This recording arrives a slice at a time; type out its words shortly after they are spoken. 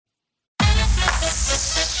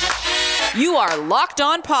You are Locked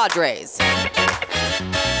On Padres,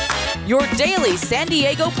 your daily San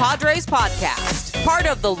Diego Padres podcast. Part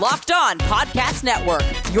of the Locked On Podcast Network,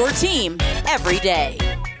 your team every day.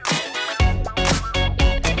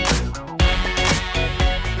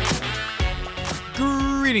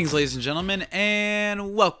 Greetings, ladies and gentlemen,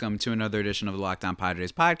 and welcome to another edition of the Locked On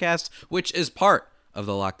Padres podcast, which is part of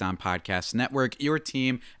the Locked On Podcast Network, your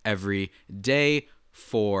team every day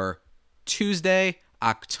for Tuesday,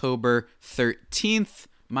 October 13th.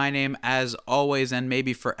 My name, as always, and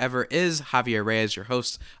maybe forever, is Javier Reyes, your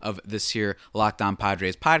host of this here Locked On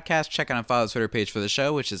Padres podcast. Check out and follow the Twitter page for the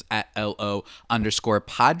show, which is at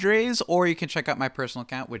LO_Padres, or you can check out my personal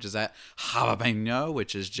account, which is at Javipeno,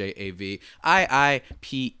 which is JAVIIPENO.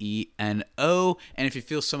 And if you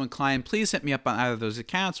feel so inclined, please hit me up on either of those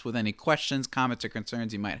accounts with any questions, comments, or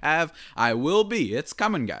concerns you might have. I will be. It's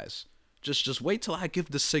coming, guys. Just wait till I give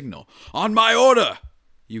the signal. On my order!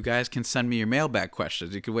 You guys can send me your mailbag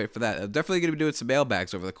questions. You can wait for that. I'm definitely going to be doing some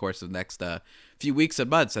mailbags over the course of the next few weeks and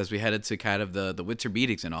months as we head into kind of the winter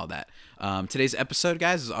meetings and all that. Today's episode,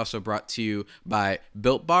 guys, is also brought to you by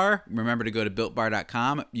Built Bar. Remember to go to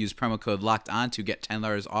BuiltBar.com. Use promo code LOCKEDON to get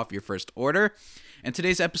 $10 off your first order. And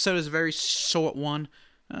today's episode is a very short one.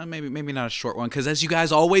 Maybe not a short one, because as you guys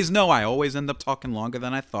always know, I always end up talking longer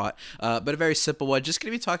than I thought, but a very simple one. Just going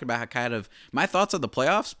to be talking about how kind of my thoughts on the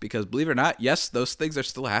playoffs, because believe it or not, yes, those things are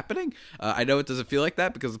still happening. I know it doesn't feel like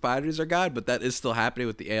that because the Padres are gone, but that is still happening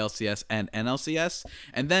with the ALCS and NLCS.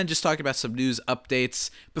 And then just talking about some news updates.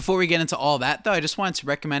 Before we get into all that, though, I just wanted to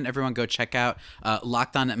recommend everyone go check out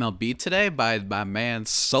Locked On MLB today by my man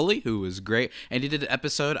Sully, who was great. And he did an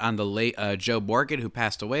episode on the late Joe Morgan, who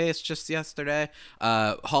passed away just yesterday.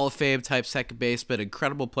 Hall of Fame type second baseman,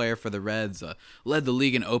 incredible player for the Reds, led the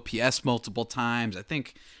league in OPS multiple times, I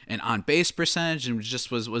think an on-base percentage, and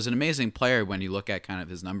just was an amazing player when you look at kind of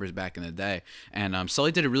his numbers back in the day. And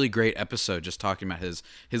Sully did a really great episode just talking about his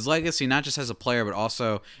legacy, not just as a player, but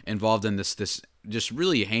also involved in this just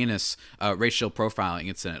really heinous racial profiling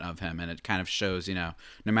incident of him. And it kind of shows, no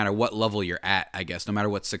matter what level you're at, I guess, no matter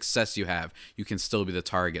what success you have, you can still be the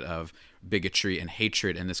target of bigotry and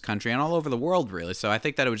hatred in this country and all over the world, really. So I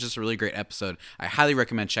think that it was just a really great episode. I highly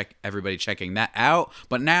recommend everybody checking that out.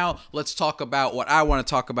 But now let's talk about what I want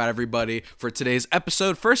to talk about, everybody, for today's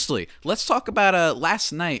episode. Firstly, let's talk about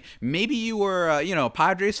last night. Maybe you were,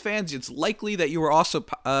 Padres fans. It's likely that you were also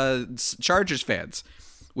Chargers fans,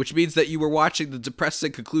 which means that you were watching the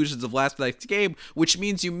depressing conclusions of last night's game, which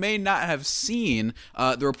means you may not have seen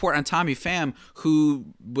the report on Tommy Pham, who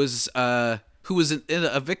was a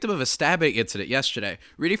victim of a stabbing incident yesterday.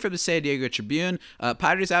 Reading from the San Diego Tribune,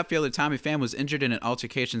 Padres outfielder Tommy Pham was injured in an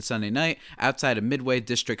altercation Sunday night outside a Midway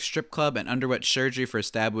District strip club and underwent surgery for a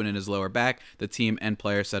stab wound in his lower back, the team and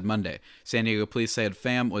player said Monday. San Diego police said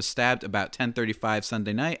Pham was stabbed about 10:35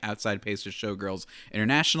 Sunday night outside Pacers Showgirls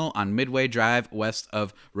International on Midway Drive west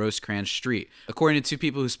of Rosecrans Street. According to two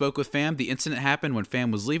people who spoke with Pham, the incident happened when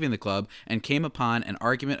Pham was leaving the club and came upon an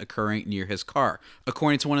argument occurring near his car.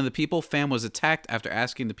 According to one of the people, Pham was attacked after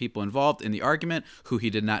asking the people involved in the argument, who he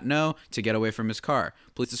did not know, to get away from his car.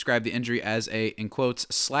 Police described the injury as a, in quotes,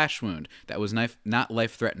 slash wound that was not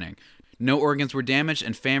life-threatening. No organs were damaged,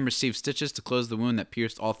 and Pham received stitches to close the wound that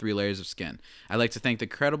pierced all 3 layers of skin. I'd like to thank the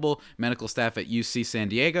incredible medical staff at UC San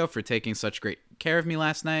Diego for taking such great care of me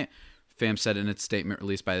last night, Pham said in its statement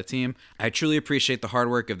released by the team. I truly appreciate the hard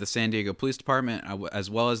work of the San Diego Police Department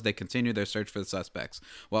as well as they continue their search for the suspects.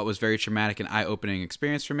 While it was a very traumatic and eye-opening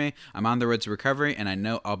experience for me, I'm on the road to recovery and I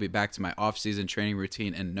know I'll be back to my off-season training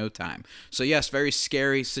routine in no time. So yes, very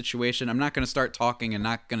scary situation. I'm not going to start talking and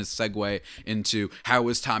not going to segue into how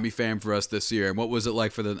was Tommy Pham for us this year and what was it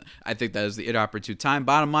like for I think that is the inopportune time.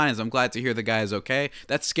 Bottom line is I'm glad to hear the guy is okay.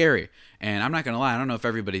 That's scary. And I'm not going to lie, I don't know if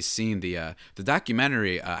everybody's seen the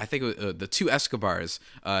documentary, I think it was, the 2 Escobars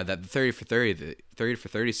that the 30 for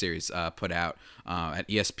 30 series put out at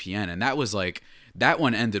ESPN. And that was like, that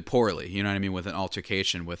one ended poorly, you know what I mean, with an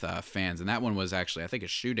altercation with fans. And that one was actually, I think, a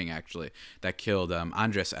shooting, actually, that killed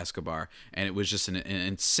Andres Escobar. And it was just an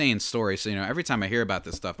insane story. So, every time I hear about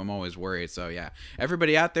this stuff, I'm always worried. So, yeah,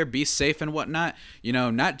 everybody out there, be safe and whatnot. You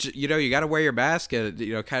got to wear your mask, kind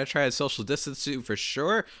of try to social distance for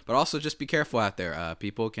sure. But also just be careful out there.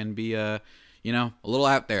 People can be a little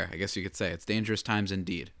out there, I guess you could say. It's dangerous times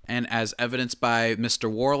indeed. And as evidenced by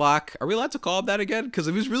Mr. Warlock, are we allowed to call him that again? Because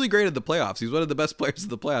he was really great at the playoffs. He's one of the best players in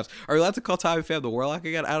the playoffs. Are we allowed to call Tommy Pham the Warlock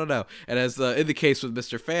again? I don't know. And as in the case with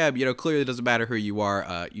Mr. Pham, clearly it doesn't matter who you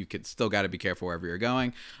are. You still got to be careful wherever you're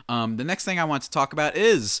going. The next thing I want to talk about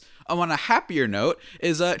is, on a happier note,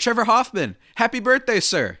 is Trevor Hoffman. Happy birthday,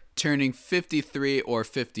 sir. turning 53 or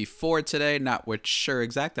 54 today. Not which sure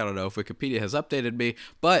exact. I don't know if Wikipedia has updated me,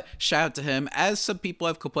 but shout out to him. As some people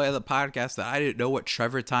have complained on the podcast that I didn't know what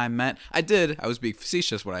Trevor time meant. I did. I was being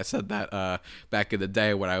facetious when I said that back in the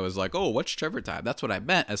day when I was like, oh, what's Trevor time? That's what I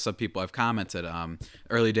meant, as some people have commented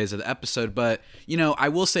early days of the episode. But, I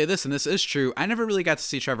will say this, and this is true. I never really got to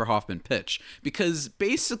see Trevor Hoffman pitch because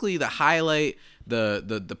basically the highlight,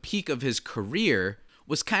 the peak of his career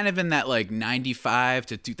was kind of in that like 95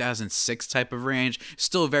 to 2006 type of range.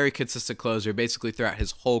 Still a very consistent closer basically throughout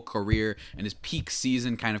his whole career, and his peak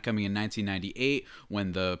season kind of coming in 1998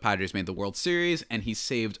 when the Padres made the World Series, and he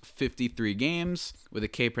saved 53 games with a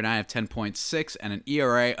K/9 of 10.6 and an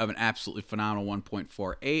ERA of an absolutely phenomenal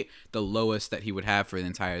 1.48, the lowest that he would have for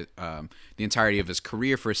the entirety of his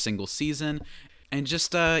career for a single season. And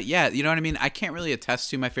just, you know what I mean? I can't really attest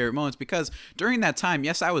to my favorite moments because during that time,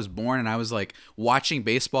 yes, I was born and I was like watching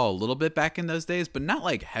baseball a little bit back in those days, but not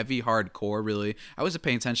like heavy hardcore really. I wasn't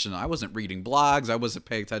paying attention. I wasn't reading blogs. I wasn't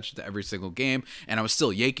paying attention to every single game. And I was still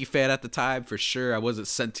a Yankee fan at the time for sure. I wasn't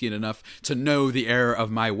sentient enough to know the error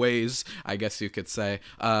of my ways, I guess you could say.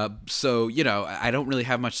 So, I don't really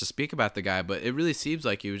have much to speak about the guy, but it really seems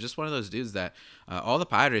like he was just one of those dudes that all the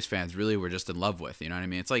Padres fans really were just in love with, you know what I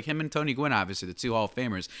mean? It's like him and Tony Gwynn, obviously, the two Hall of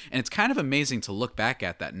Famers, and it's kind of amazing to look back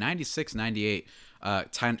at that 96, 98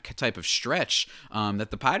 type of stretch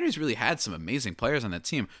that the Padres really had some amazing players on that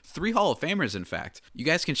team. 3 Hall of Famers, in fact. You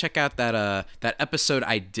guys can check out that episode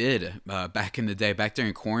I did back in the day, back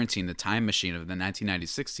during quarantine, the Time Machine of the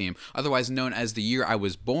 1996 team, otherwise known as the year I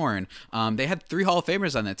was born. They had 3 Hall of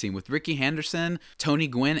Famers on that team with Rickey Henderson, Tony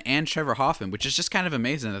Gwynn, and Trevor Hoffman, which is just kind of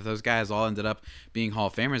amazing that those guys all ended up being Hall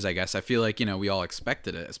of Famers, I guess. I feel like, we all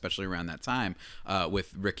expected it, especially around that time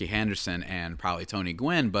with Rickey Henderson and probably Tony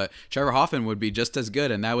Gwynn, but Trevor Hoffman would be just as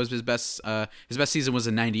good, and that was his best season was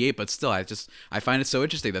in 98, but still I find it so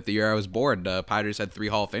interesting that the year I was born, the Padres had 3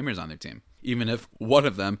 Hall of Famers on their team, even if one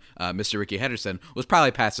of them, Mr. Rickey Henderson, was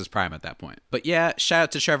probably past his prime at that point. But yeah, shout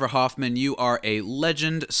out to Trevor Hoffman. You are a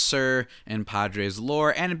legend, sir, in Padres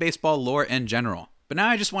lore and in baseball lore in general. But now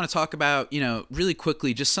I just want to talk about, really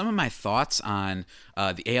quickly, just some of my thoughts on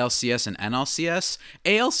the ALCS and NLCS.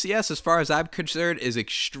 ALCS, as far as I'm concerned, is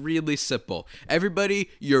extremely simple. Everybody,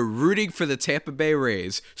 you're rooting for the Tampa Bay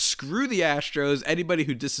Rays. Screw the Astros. Anybody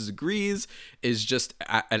who disagrees is just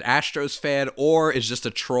an Astros fan or is just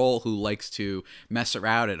a troll who likes to mess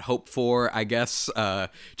around and hope for, I guess,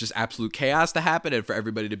 just absolute chaos to happen and for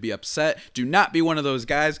everybody to be upset. Do not be one of those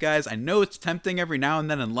guys. I know it's tempting every now and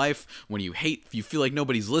then in life when you feel like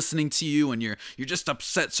nobody's listening to you and you're just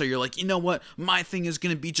upset, so you're like, you know what, my thing is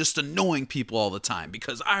going to be just annoying people all the time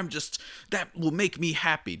because that will make me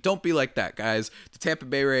happy. Don't be like that, guys. The Tampa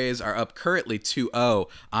Bay Rays are up currently 2-0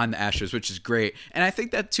 on the Astros, which is great, and I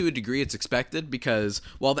think that to a degree it's expected because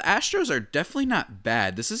while the Astros are definitely not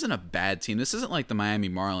bad, this isn't a bad team. This isn't like the Miami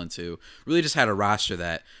Marlins, who really just had a roster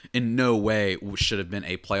that in no way should have been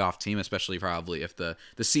a playoff team, especially probably if the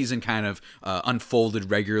season kind of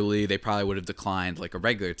unfolded regularly. They probably would have declined like a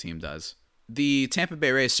regular team does. The Tampa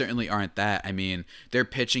Bay Rays certainly aren't that. I mean, their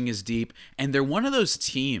pitching is deep, and they're one of those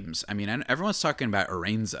teams. I mean, everyone's talking about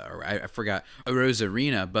Arenza, or I forgot,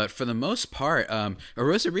 Arozarena, but for the most part,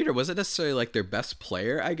 Arozarena wasn't necessarily like their best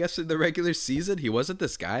player, I guess, in the regular season. He wasn't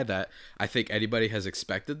this guy that I think anybody has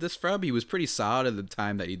expected this from. He was pretty solid at the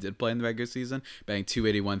time that he did play in the regular season, batting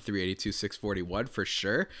 .281, .382, .641 for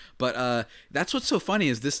sure. But that's what's so funny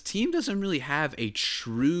is this team doesn't really have a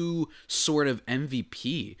true sort of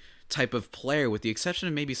MVP type of player, with the exception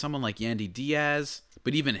of maybe someone like Yandy Diaz.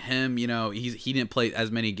 But even him, he didn't play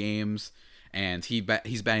as many games, and he's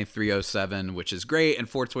batting .307, which is great, and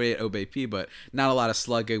 .428 OBP, but not a lot of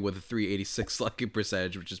slugging with a .386 slugging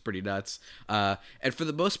percentage, which is pretty nuts. And for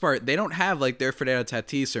the most part, they don't have like their Fernando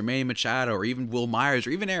Tatis or Manny Machado or even Will Myers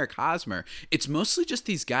or even Eric Hosmer. It's mostly just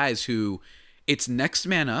these guys who, it's next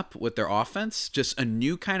man up with their offense, just a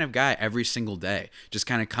new kind of guy every single day, just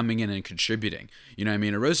kind of coming in and contributing. You know what I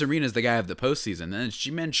mean? Arozarena is the guy of the postseason. Then it's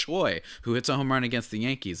Ji-Man Choi, who hits a home run against the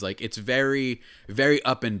Yankees. Like, it's very, very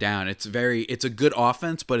up and down. It's a good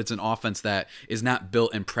offense, but it's an offense that is not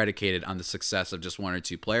built and predicated on the success of just one or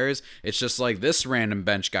two players. It's just like this random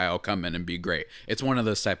bench guy will come in and be great. It's one of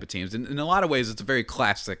those type of teams. In a lot of ways, it's a very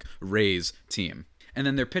classic Rays team. And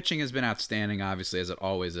then their pitching has been outstanding, obviously, as it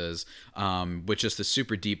always is, with just a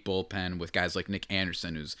super deep bullpen with guys like Nick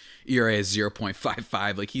Anderson, whose ERA is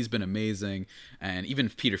 0.55. Like, he's been amazing. And even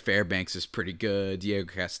Peter Fairbanks is pretty good, Diego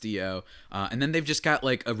Castillo. And then they've just got,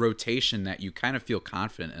 like, a rotation that you kind of feel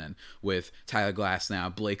confident in with Tyler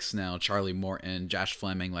Glasnow, Blake Snell, Charlie Morton, Josh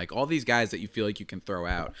Fleming, like, all these guys that you feel like you can throw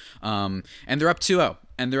out. And they're up 2-0.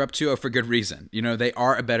 and they're up 2-0 for good reason. You know, they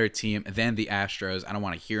are a better team than the Astros. I don't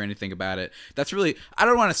want to hear anything about it. That's really, I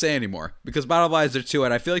don't want to say anymore, because bottom line is they're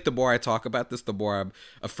 2-0. I feel like the more I talk about this, the more I'm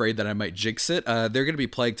afraid that I might jinx it. They're going to be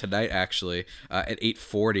playing tonight, actually, at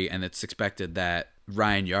 8:40, and it's expected that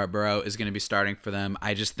Ryan Yarbrough is going to be starting for them.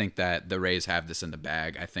 I just think that the Rays have this in the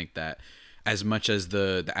bag. I think that as much as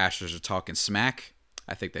the Astros are talking smack,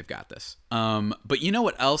 I think they've got this. But you know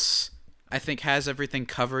what else I think has everything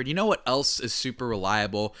covered? You know what else is super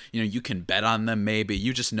reliable? You know, you can bet on them maybe.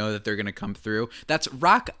 You just know that they're going to come through. That's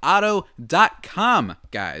rockauto.com,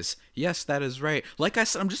 guys. Yes, that is right. Like I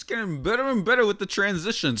said, I'm just getting better and better with the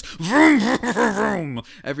transitions. Vroom, vroom, vroom.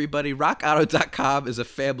 Everybody, rockauto.com is a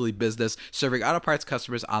family business serving auto parts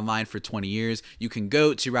customers online for 20 years. You can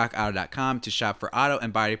go to rockauto.com to shop for auto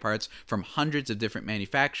and body parts from hundreds of different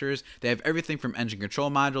manufacturers. They have everything from engine control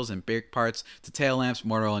modules and brake parts to tail lamps,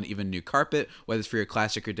 motor oil, and even new carpet. Whether it's for your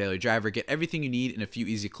classic or daily driver, get everything you need in a few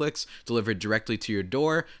easy clicks delivered directly to your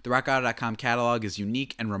door. The rockauto.com catalog is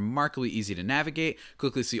unique and remarkably easy to navigate.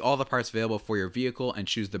 Quickly see all the parts available for your vehicle and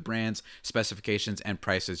choose the brands, specifications, and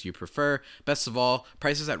prices you prefer. Best of all,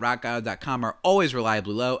 prices at rockauto.com are always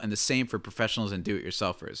reliably low, and the same for professionals and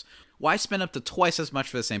do-it-yourselfers. Why spend up to twice as much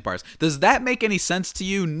for the same parts? Does that make any sense to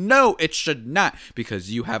you? No, it should not,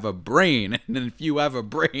 because you have a brain. And if you have a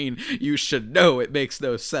brain, you should know it makes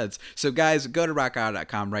no sense. So guys, go to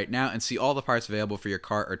rockauto.com right now and see all the parts available for your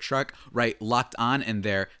car or truck. Write Locked On in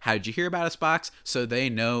there. How'd you hear about us box? So they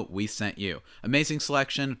know we sent you. Amazing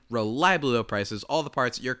selection, reliably low prices, all the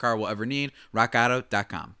parts your car will ever need.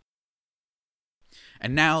 rockauto.com.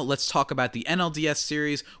 And now let's talk about the NLDS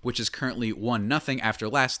series, which is currently 1-0 after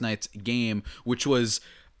last night's game, which was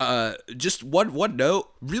just one note,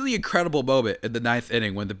 really incredible moment in the 9th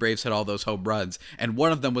inning when the Braves hit all those home runs, and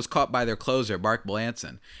one of them was caught by their closer, Mark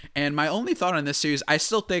Melancon. And my only thought on this series, I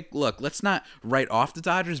still think, look, let's not write off the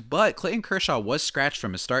Dodgers, but Clayton Kershaw was scratched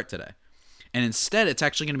from his start today. And instead, it's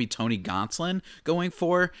actually going to be Tony Gonsolin going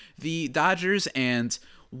for the Dodgers, and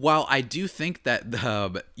while I do think that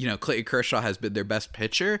Clayton Kershaw has been their best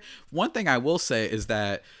pitcher, one thing I will say is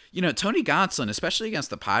that, Tony Gonsolin, especially against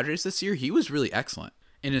the Padres this year, he was really excellent.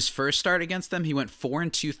 In his first start against them, he went 4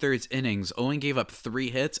 2/3 innings, only gave up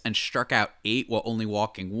 3 hits, and struck out 8 while only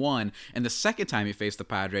walking 1. And the second time he faced the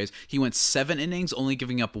Padres, he went 7 innings, only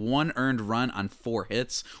giving up 1 earned run on 4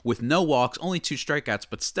 hits, with no walks, only 2 strikeouts,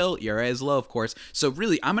 but still, ERA is low, of course. So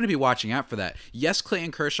really, I'm going to be watching out for that. Yes,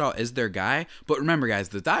 Clayton Kershaw is their guy, but remember, guys,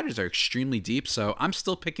 the Dodgers are extremely deep, so I'm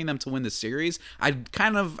still picking them to win the series.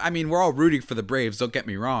 We're all rooting for the Braves, don't get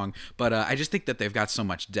me wrong, but I just think that they've got so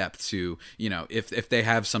much depth to, if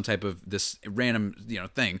they have some type of this random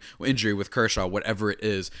thing, injury with Kershaw, whatever it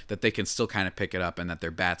is, that they can still kind of pick it up, and that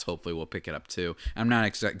their bats hopefully will pick it up too. I'm not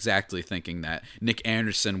exactly thinking that Nick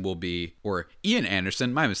Anderson will be, or Ian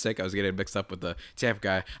Anderson, my mistake, I was getting mixed up with the Tampa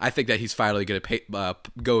guy. I think that he's finally going to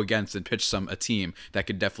go against and pitch a team that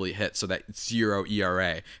could definitely hit, so that 0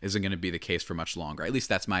 ERA isn't going to be the case for much longer. At least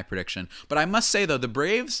that's my prediction. But I must say though, the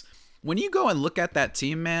Braves, when you go and look at that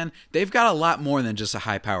team, man, they've got a lot more than just a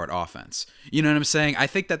high-powered offense. You know what I'm saying? I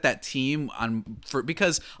think that team,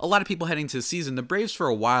 because a lot of people heading to the season, the Braves for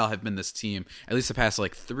a while have been this team, at least the past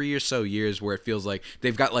 3 or so years, where it feels like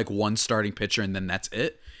they've got one starting pitcher and then that's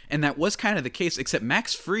it. And that was kind of the case, except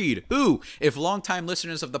Max Fried, who, if longtime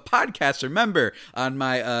listeners of the podcast remember, on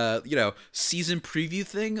my, season preview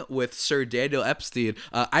thing with Sir Daniel Epstein,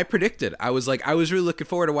 I predicted. I was really looking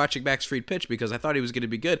forward to watching Max Fried pitch because I thought he was going to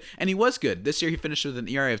be good. And he was good. This year he finished with an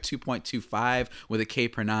ERA of 2.25 with a K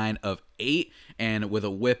per 9 of 8 and with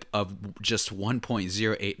a whip of just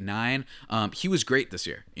 1.089. He was great this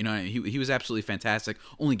year. He was absolutely fantastic.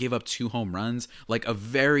 Only gave up 2 home runs, a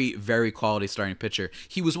very, very quality starting pitcher.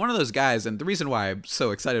 He was one of those guys, and the reason why I'm so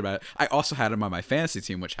excited about it, I also had him on my fantasy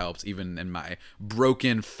team, which helps even in my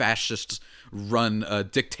broken fascist run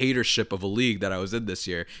dictatorship of a league that I was in this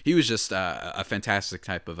year. He was just a fantastic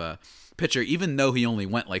type of a pitcher. Even though he only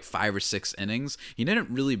went 5 or 6 innings, he didn't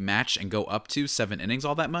really match and go up to 7 innings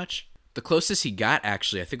all that much. The closest he got,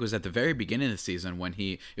 actually, I think was at the very beginning of the season when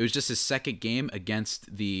it was just his second game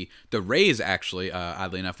against the Rays, actually,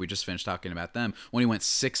 oddly enough, we just finished talking about them, when he went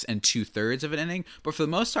 6 2/3 of an inning. But for the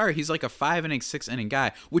most part, he's like a 5-inning, 6-inning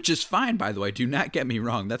guy, which is fine, by the way. Do not get me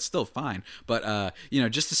wrong. That's still fine. But,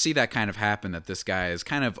 just to see that kind of happen, that this guy is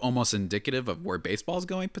kind of almost indicative of where baseball's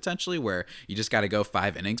going, potentially, where you just got to go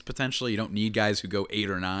 5 innings, potentially. You don't need guys who go 8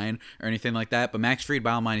 or 9 or anything like that. But Max Fried,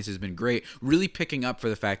 bottom line, has been great, really picking up for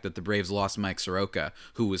the fact that the Braves Braves lost Mike Soroka,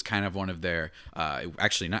 who was kind of one of their,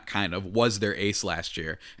 actually not kind of, was their ace last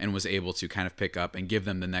year, and was able to kind of pick up and give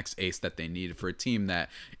them the next ace that they needed for a team that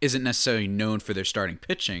isn't necessarily known for their starting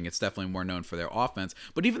pitching. It's definitely more known for their offense,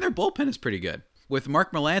 but even their bullpen is pretty good. With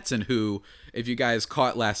Mark Melancon, who, if you guys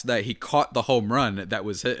caught last night, he caught the home run that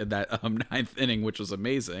was hit in that ninth inning, which was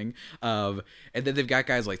amazing. And then they've got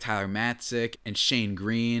guys like Tyler Matzik and Shane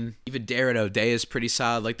Green. Even Darren O'Day is pretty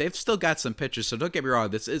solid. Like, they've still got some pitchers, so don't get me wrong.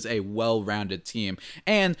 This is a well-rounded team.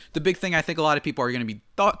 And the big thing I think a lot of people are going to be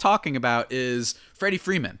talking about is Freddie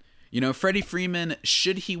Freeman. You know, Freddie Freeman,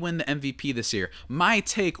 should he win the MVP this year? My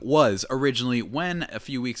take was originally, when a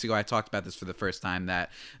few weeks ago I talked about this for the first time, that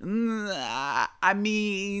I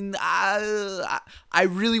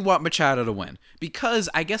really want Machado to win, because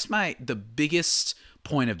I guess the biggest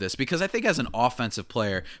point of this, because I think as an offensive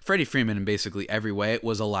player, Freddie Freeman in basically every way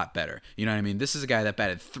was a lot better. You know what I mean? This is a guy that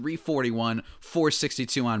batted .341,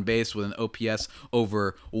 .462 on base with an OPS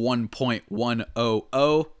over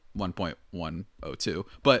 1.100. 1.102,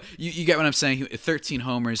 but you get what I'm saying. 13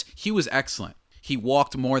 homers. He was excellent. He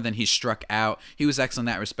walked more than he struck out. He was excellent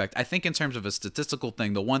in that respect. I think in terms of a statistical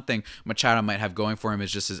thing, the one thing Machado might have going for him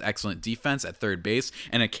is just his excellent defense at third base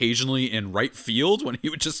and occasionally in right field when he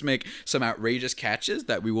would just make some outrageous catches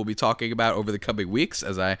that we will be talking about over the coming weeks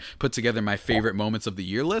as I put together my favorite moments of the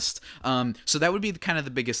year list. So that would be kind of the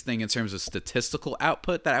biggest thing in terms of statistical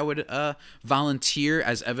output that I would volunteer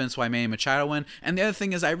as evidence why Manny Machado win. And the other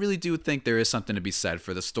thing is, I really do think there is something to be said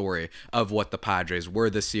for the story of what the Padres were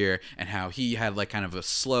this year and how he had like kind of a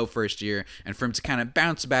slow first year, and for him to kind of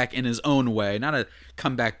bounce back in his own way, not a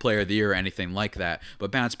comeback player of the year or anything like that, but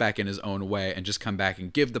bounce back in his own way and just come back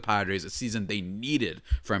and give the Padres a season they needed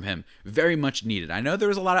from him. Very much needed. I know there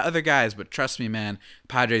was a lot of other guys, but trust me, man,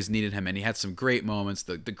 Padres needed him, and he had some great moments.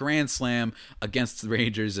 The Grand Slam against the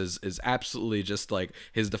Rangers is absolutely just like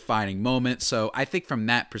his defining moment. So I think from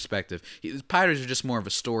that perspective, the Padres are just more of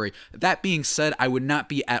a story. That being said, I would not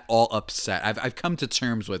be at all upset. I've come to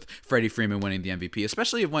terms with Freddie Freeman winning the MVP,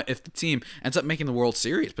 especially if the team ends up making the World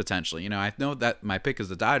Series potentially. You know, I know that my pick is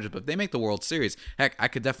the Dodgers, but if they make the World Series, heck, I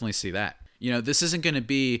could definitely see that. You know, this isn't going to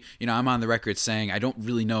be, you know, I'm on the record saying I don't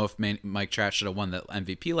really know if Mike Trout should have won the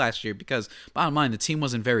MVP last year, because bottom line, the team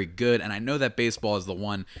wasn't very good. And I know that baseball is the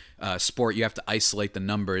one sport you have to isolate the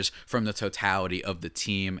numbers from the totality of the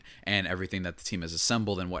team and everything that the team has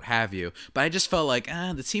assembled and what have you. But I just felt like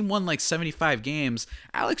the team won like 75 games.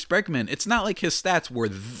 Alex Bregman, it's not like his stats were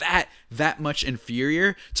that much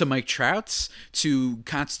inferior to Mike Trout's to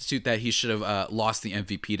constitute that he should have lost the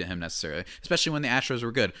MVP to him necessarily, especially when the Astros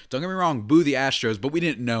were good. Don't get me wrong, boo the Astros, but we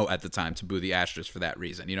didn't know at the time to boo the Astros for that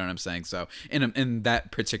reason. You know what I'm saying? So in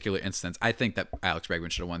that particular instance, I think that Alex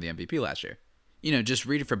Bregman should have won the MVP last year. You know, just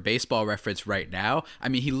reading from Baseball Reference right now, I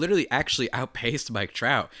mean, he literally actually outpaced Mike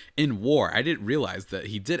Trout in WAR. I didn't realize that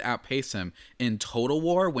he did outpace him in total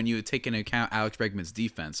WAR when you take into account Alex Bregman's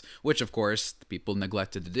defense, which, of course, people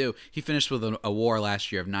neglected to do. He finished with a WAR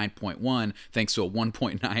last year of 9.1, thanks to a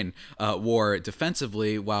 1.9 WAR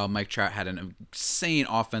defensively, while Mike Trout had an insane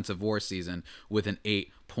offensive WAR season with an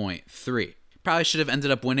 8.3. Probably should have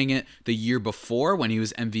ended up winning it the year before when he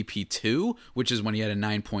was MVP 2, which is when he had a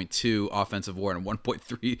 9.2 offensive WAR and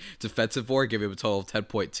 1.3 defensive WAR, giving him a total of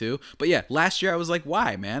 10.2. But yeah, last year I was like,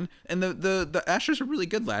 why, man? And the Astros were really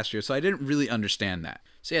good last year, so I didn't really understand that.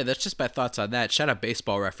 So yeah, that's just my thoughts on that. Shout out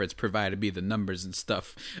Baseball Reference, provided me the numbers and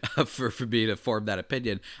stuff for me to form that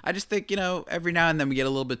opinion. I just think, you know, every now and then we get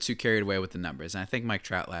a little bit too carried away with the numbers, and I think Mike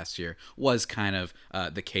Trout last year was kind of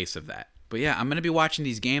the case of that. But yeah, I'm going to be watching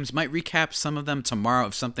these games. Might recap some of them tomorrow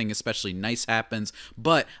if something especially nice happens.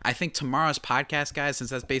 But I think tomorrow's podcast, guys,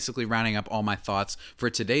 since that's basically rounding up all my thoughts for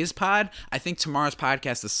today's pod, I think tomorrow's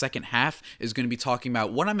podcast, the second half, is going to be talking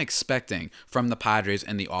about what I'm expecting from the Padres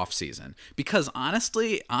in the offseason. Because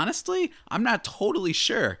honestly, I'm not totally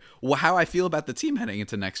sure how I feel about the team heading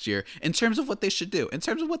into next year in terms of what they should do, in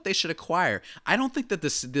terms of what they should acquire. I don't think that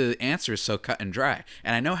the answer is so cut and dry.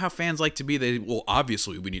 And I know how fans like to be, well,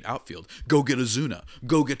 obviously we need outfield. Go get Ozuna.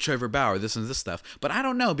 Go get Trevor Bauer. This and this stuff. But I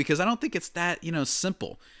don't know, because I don't think it's that,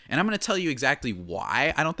 simple. And I'm going to tell you exactly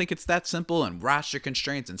why I don't think it's that simple, and roster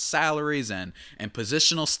constraints and salaries and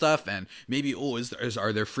positional stuff, and maybe,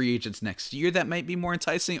 are there free agents next year that might be more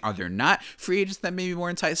enticing? Are there not free agents that may be more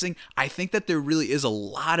enticing? I think that there really is a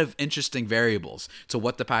lot of interesting variables to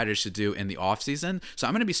what the Padres should do in the offseason. So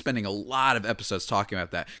I'm going to be spending a lot of episodes talking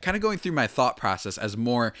about that, kind of going through my thought process as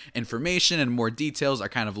more information and more details are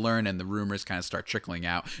kind of learned and the rumors kind of start trickling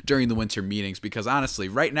out during the winter meetings, because honestly,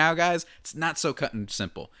 right now, guys, it's not so cut and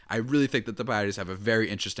simple. I really think that the Padres have a very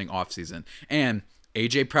interesting offseason. And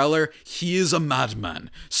AJ Preller, he is a madman.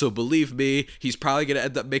 So believe me, he's probably going to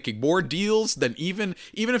end up making more deals than even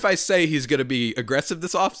if I say he's going to be aggressive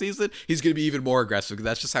this offseason, he's going to be even more aggressive because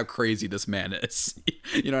that's just how crazy this man is.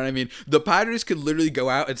 You know what I mean? The Padres could literally go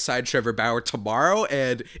out and sign Trevor Bauer tomorrow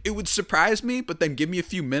and it would surprise me, but then give me a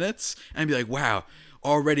few minutes and I'd be like, wow,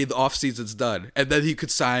 already the offseason's done. And then he could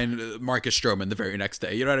sign Marcus Stroman the very next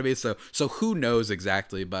day. You know what I mean? So who knows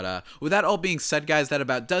exactly? But with that all being said, guys, that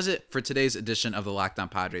about does it for today's edition of the Locked On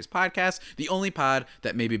Padres podcast, the only pod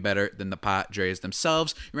that may be better than the Padres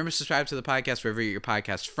themselves. Remember to subscribe to the podcast wherever you get your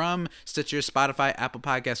podcast from: Stitcher, Spotify, Apple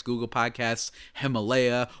Podcasts, Google Podcasts,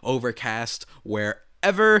 Himalaya, Overcast,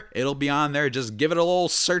 wherever it'll be on there. Just give it a little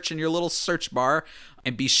search in your little search bar.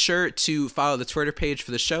 And be sure to follow the Twitter page for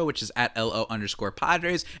the show, which is at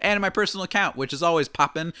 @LO_Padres, and my personal account, which is always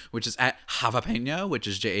poppin', which is at Javapeno, which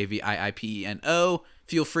is JAVIIPENO.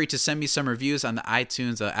 Feel free to send me some reviews on the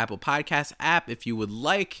iTunes Apple Podcast app if you would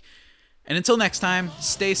like. And until next time,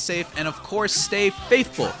 stay safe and of course stay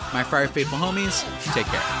faithful. My Friar Faithful homies, take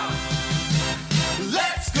care.